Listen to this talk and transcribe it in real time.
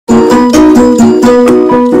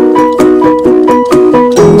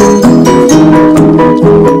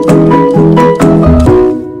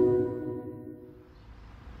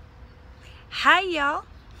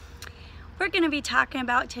talking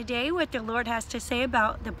about today what the Lord has to say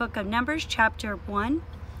about the book of Numbers, chapter 1.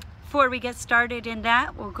 Before we get started in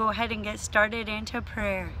that, we'll go ahead and get started into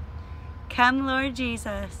prayer. Come, Lord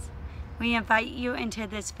Jesus, we invite you into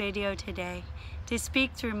this video today to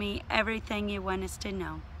speak through me everything you want us to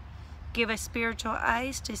know. Give us spiritual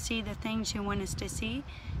eyes to see the things you want us to see,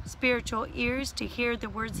 spiritual ears to hear the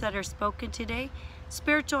words that are spoken today,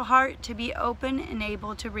 spiritual heart to be open and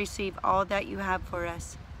able to receive all that you have for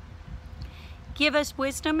us. Give us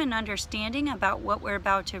wisdom and understanding about what we're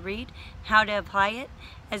about to read, how to apply it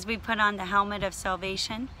as we put on the helmet of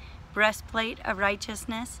salvation, breastplate of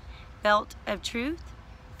righteousness, belt of truth,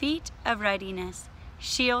 feet of readiness,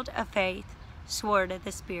 shield of faith, sword of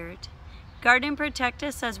the Spirit. Guard and protect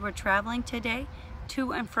us as we're traveling today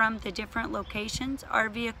to and from the different locations, our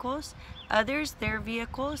vehicles, others, their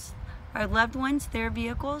vehicles, our loved ones, their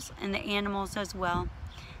vehicles, and the animals as well.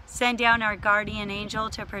 Send down our guardian angel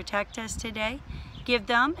to protect us today. Give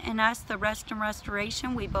them and us the rest and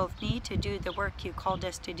restoration we both need to do the work you called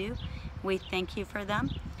us to do. We thank you for them.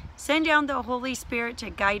 Send down the Holy Spirit to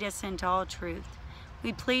guide us into all truth.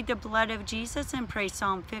 We plead the blood of Jesus and pray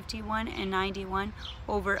Psalm 51 and 91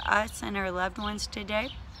 over us and our loved ones today.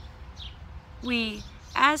 We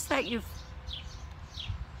ask that you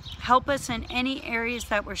help us in any areas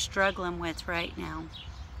that we're struggling with right now.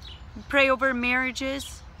 We pray over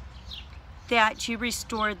marriages, that you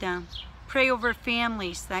restore them. Pray over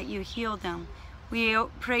families, that you heal them. We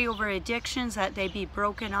pray over addictions, that they be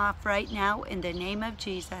broken off right now in the name of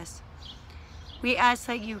Jesus. We ask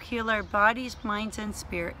that you heal our bodies, minds, and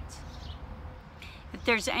spirits. If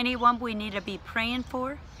there's anyone we need to be praying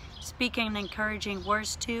for, speaking encouraging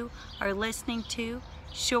words to, or listening to,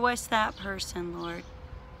 show us that person, Lord.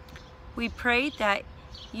 We pray that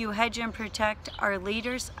you hedge and protect our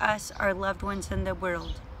leaders, us, our loved ones in the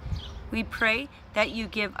world. We pray that you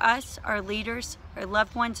give us, our leaders, our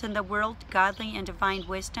loved ones in the world, godly and divine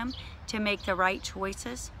wisdom to make the right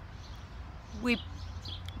choices. We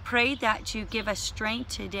pray that you give us strength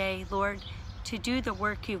today, Lord, to do the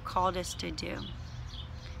work you called us to do.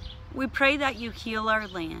 We pray that you heal our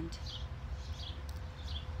land.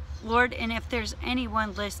 Lord, and if there's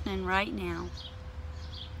anyone listening right now,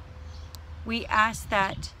 we ask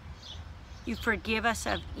that you forgive us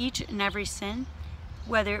of each and every sin,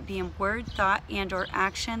 whether it be in word, thought, and or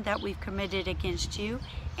action that we've committed against you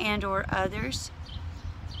and or others,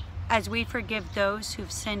 as we forgive those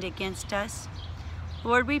who've sinned against us.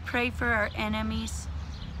 Lord, we pray for our enemies,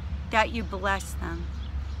 that you bless them.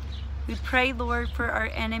 We pray, Lord, for our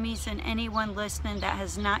enemies and anyone listening that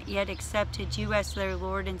has not yet accepted you as their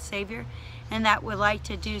Lord and Savior, and that would like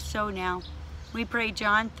to do so now. We pray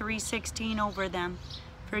John 3:16 over them.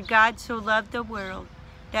 For God so loved the world,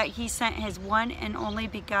 that he sent his one and only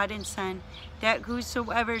begotten Son, that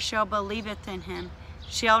whosoever shall believeth in him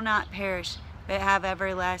shall not perish, but have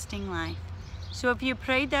everlasting life. So if you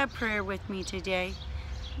prayed that prayer with me today,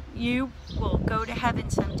 you will go to heaven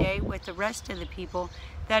someday with the rest of the people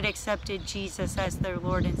that accepted Jesus as their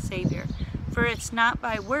Lord and Savior. For it's not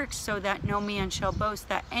by works, so that no man shall boast,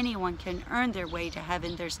 that anyone can earn their way to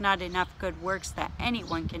heaven. There's not enough good works that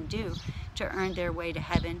anyone can do to earn their way to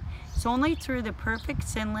heaven. It's only through the perfect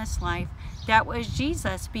sinless life that was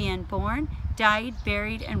Jesus being born, died,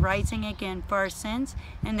 buried, and rising again for our sins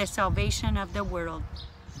and the salvation of the world.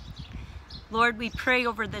 Lord, we pray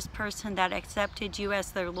over this person that accepted you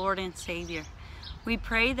as their Lord and Savior. We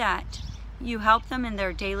pray that you help them in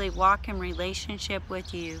their daily walk and relationship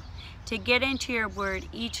with you, to get into your word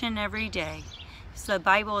each and every day. So the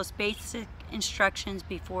Bible is basic instructions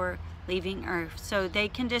before leaving earth, so they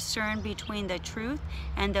can discern between the truth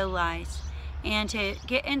and the lies, and to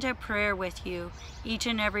get into prayer with you each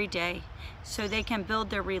and every day, so they can build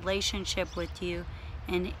their relationship with you,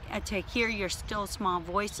 and to hear your still small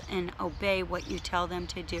voice and obey what you tell them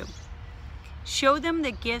to do. Show them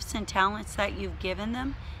the gifts and talents that you've given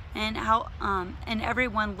them, and how and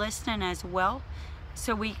everyone listening as well,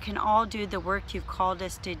 so we can all do the work you've called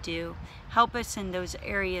us to do. Help us in those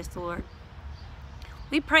areas, Lord.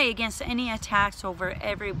 We pray against any attacks over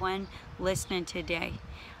everyone listening today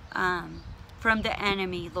from the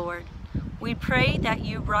enemy, Lord. We pray that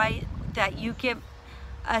you give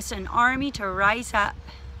us an army to rise up,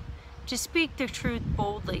 to speak the truth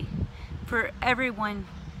boldly for everyone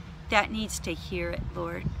that needs to hear it,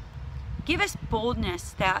 Lord. Give us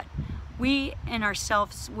boldness that we and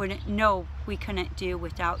ourselves wouldn't know we couldn't do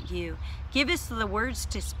without you. Give us the words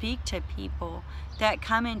to speak to people that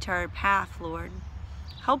come into our path, Lord.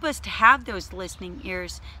 Help us to have those listening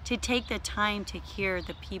ears, to take the time to hear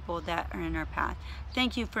the people that are in our path.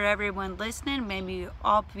 Thank you for everyone listening. May we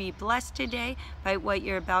all be blessed today by what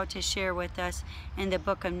you're about to share with us in the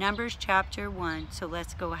book of Numbers chapter 1. So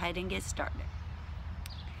let's go ahead and get started.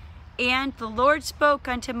 And the Lord spoke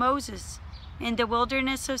unto Moses in the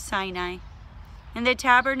wilderness of Sinai, in the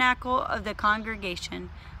tabernacle of the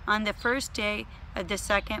congregation, on the first day of the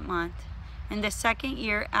 2nd month, in the 2nd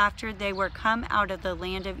year after they were come out of the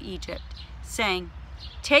land of Egypt, saying,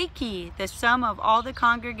 Take ye the sum of all the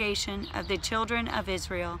congregation of the children of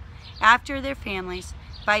Israel, after their families,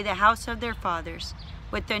 by the house of their fathers,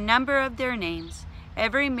 with the number of their names,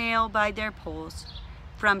 every male by their polls,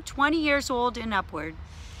 from 20 years old and upward,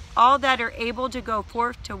 all that are able to go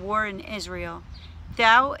forth to war in Israel.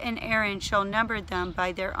 Thou and Aaron shall number them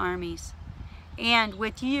by their armies. And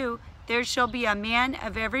with you there shall be a man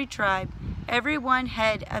of every tribe, every one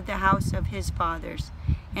head of the house of his fathers.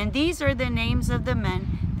 And these are the names of the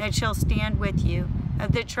men that shall stand with you.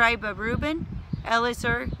 Of the tribe of Reuben,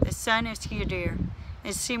 Elizur the son of Schedir,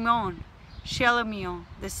 and Simon, Shelomiel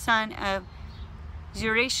the son of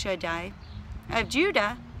Zurishaddai. Of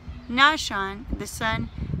Judah, Nahshon the son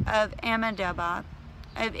of Amminadab.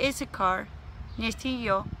 Of Issachar,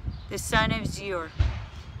 Nethiel the son of Zeur.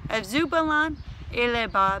 Of Zebulun,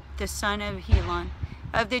 Elibab the son of Helon.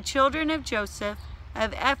 Of the children of Joseph,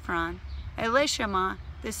 of Ephron, Elishama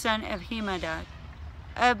the son of Hemedad.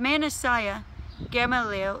 Of Manasseh,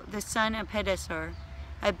 Gamaliel the son of Pedasur.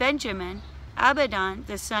 Of Benjamin, Abidan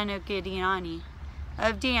the son of Gideoni.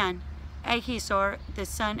 Of Dan, Ahizor the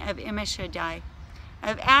son of Ammishaddai.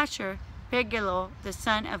 Of Asher, Pegilel the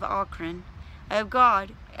son of Ochran. Of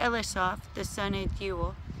Gad, Elisaph the son of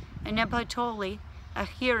Deuel. And Naphtali,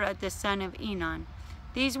 Ahira the son of Enon.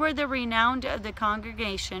 These were the renowned of the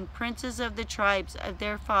congregation, princes of the tribes of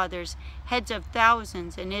their fathers, heads of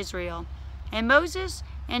thousands in Israel. And Moses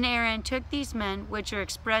and Aaron took these men, which are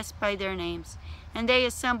expressed by their names, and they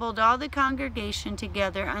assembled all the congregation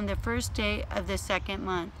together on the first day of the 2nd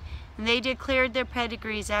month. And they declared their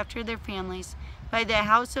pedigrees after their families, by the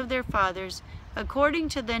house of their fathers, according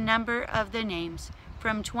to the number of the names,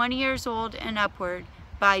 from 20 years old and upward,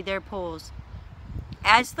 by their polls.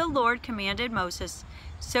 As the Lord commanded Moses,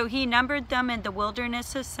 so he numbered them in the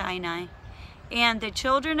wilderness of Sinai. And the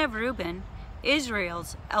children of Reuben,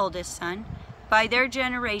 Israel's eldest son, by their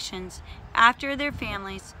generations, after their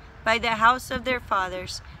families, by the house of their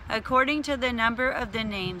fathers, according to the number of the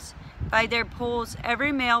names, by their polls,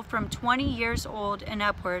 every male from 20 years old and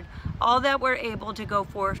upward, all that were able to go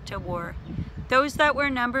forth to war. Those that were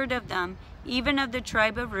numbered of them, even of the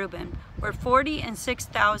tribe of Reuben, were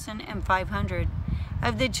 46,500.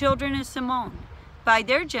 Of the children of Simeon, by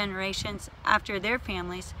their generations, after their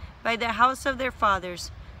families, by the house of their fathers,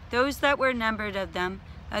 those that were numbered of them,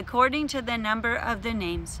 according to the number of the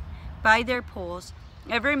names, by their polls,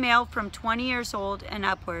 every male from 20 years old and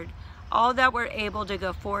upward, all that were able to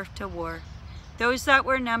go forth to war. Those that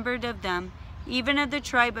were numbered of them, even of the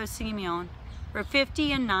tribe of Simeon, were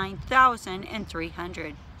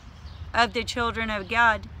 59,300. Of the children of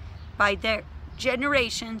Gad, by their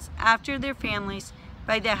generations, after their families,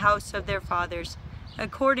 by the house of their fathers,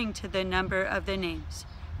 according to the number of the names,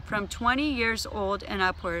 from 20 years old and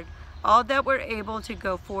upward, all that were able to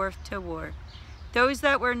go forth to war. Those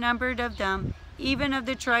that were numbered of them, even of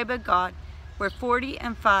the tribe of Gad, were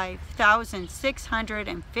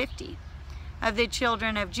 45,650. Of the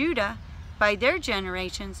children of Judah, by their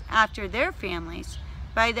generations, after their families,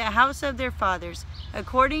 by the house of their fathers,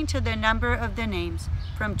 according to the number of the names,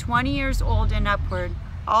 from 20 years old and upward,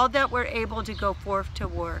 all that were able to go forth to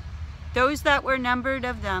war. Those that were numbered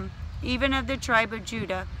of them, even of the tribe of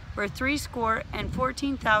Judah, were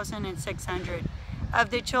 314,600.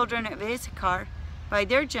 Of the children of Issachar, by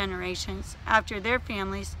their generations, after their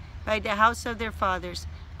families, by the house of their fathers,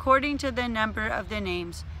 according to the number of the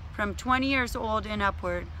names, from 20 years old and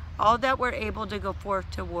upward, all that were able to go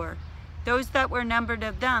forth to war. Those that were numbered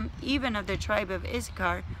of them, even of the tribe of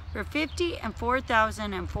Issachar, were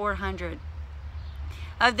 54,400.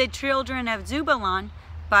 Of the children of Zebulun,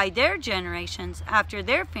 by their generations, after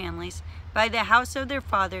their families, by the house of their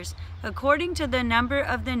fathers, according to the number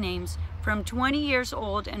of the names, from 20 years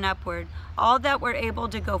old and upward, all that were able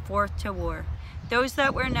to go forth to war. Those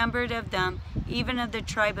that were numbered of them, even of the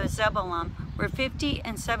tribe of Zebulun, were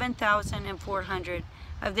 57,400.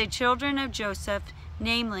 Of the children of Joseph,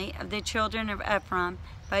 namely of the children of Ephraim,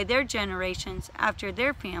 by their generations, after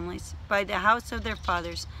their families, by the house of their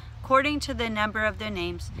fathers, according to the number of the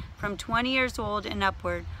names, from 20 years old and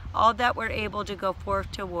upward, all that were able to go forth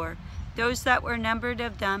to war. Those that were numbered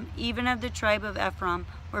of them, even of the tribe of Ephraim,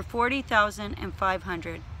 were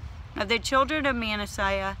 40,500. Of the children of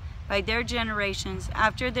Manasseh, by their generations,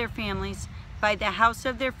 after their families, by the house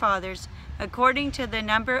of their fathers, according to the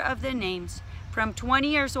number of the names, from 20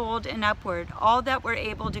 years old and upward, all that were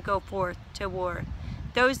able to go forth to war.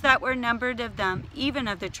 Those that were numbered of them, even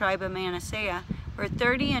of the tribe of Manasseh, were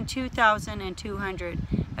 32,200.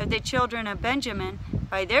 Of the children of Benjamin,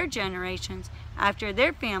 by their generations, after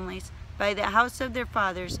their families, by the house of their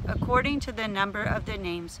fathers, according to the number of the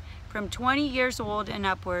names, from 20 years old and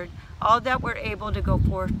upward, all that were able to go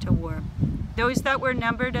forth to war. Those that were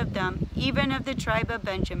numbered of them, even of the tribe of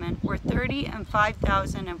Benjamin, were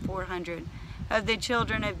 35,400. Of the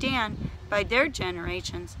children of Dan, by their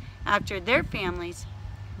generations, after their families,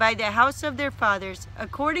 by the house of their fathers,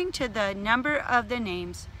 according to the number of the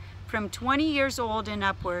names, from 20 years old and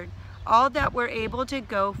upward, all that were able to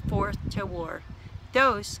go forth to war.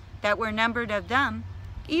 Those that were numbered of them,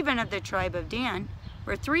 even of the tribe of Dan,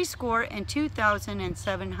 were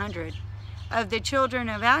 62,700. Of the children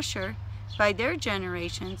of Asher, by their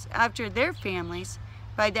generations, after their families,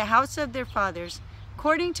 by the house of their fathers,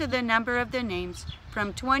 according to the number of the names,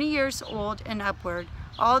 from 20 years old and upward,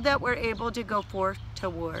 all that were able to go forth to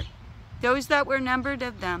war. Those that were numbered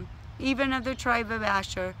of them, even of the tribe of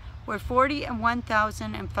Asher, were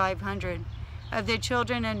 41,500. Of the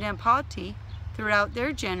children of Naphtali, throughout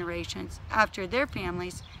their generations, after their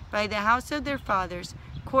families, by the house of their fathers,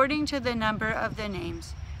 according to the number of the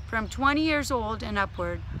names, from 20 years old and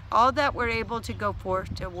upward, all that were able to go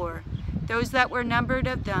forth to war. Those that were numbered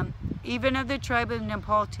of them, even of the tribe of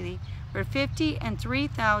Naphtali, were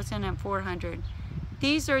 53,400.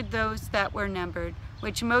 These are those that were numbered,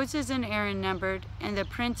 which Moses and Aaron numbered, and the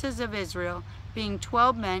princes of Israel, being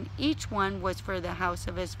 12 men, each one was for the house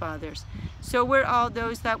of his fathers. So were all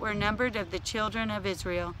those that were numbered of the children of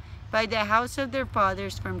Israel, by the house of their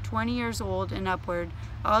fathers, from 20 years old and upward,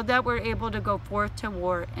 all that were able to go forth to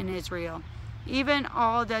war in Israel. Even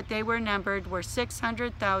all that they were numbered were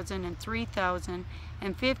 600,000 and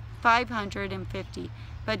 3,550.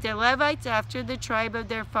 But the Levites after the tribe of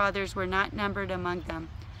their fathers were not numbered among them.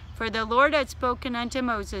 For the Lord had spoken unto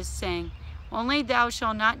Moses, saying, Only thou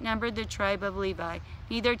shalt not number the tribe of Levi,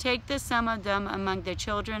 neither take the sum of them among the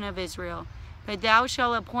children of Israel. But thou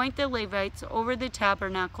shalt appoint the Levites over the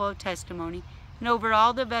tabernacle of testimony, and over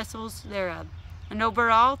all the vessels thereof, and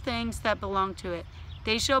over all things that belong to it.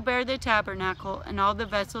 They shall bear the tabernacle and all the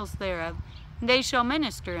vessels thereof, and they shall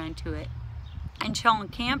minister unto it, and shall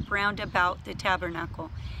encamp round about the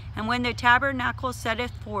tabernacle. And when the tabernacle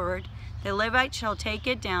setteth forward, the Levite shall take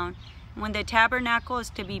it down. And when the tabernacle is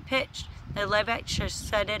to be pitched, the Levite shall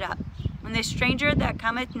set it up. When the stranger that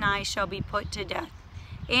cometh nigh shall be put to death.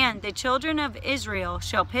 And the children of Israel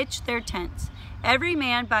shall pitch their tents, every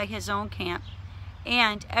man by his own camp,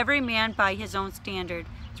 and every man by his own standard,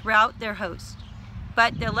 throughout their host.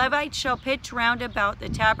 But the Levites shall pitch round about the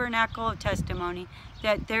tabernacle of testimony,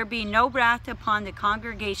 that there be no wrath upon the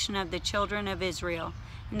congregation of the children of Israel.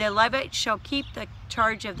 And the Levites shall keep the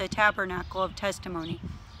charge of the tabernacle of testimony.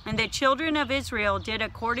 And the children of Israel did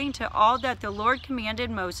according to all that the Lord commanded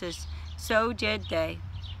Moses, so did they.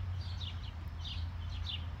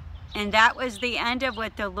 And that was the end of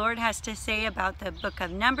what the Lord has to say about the book of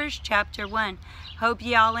Numbers, chapter 1. Hope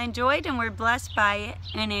you all enjoyed and were blessed by it.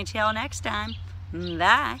 And until next time,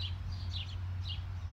 bye.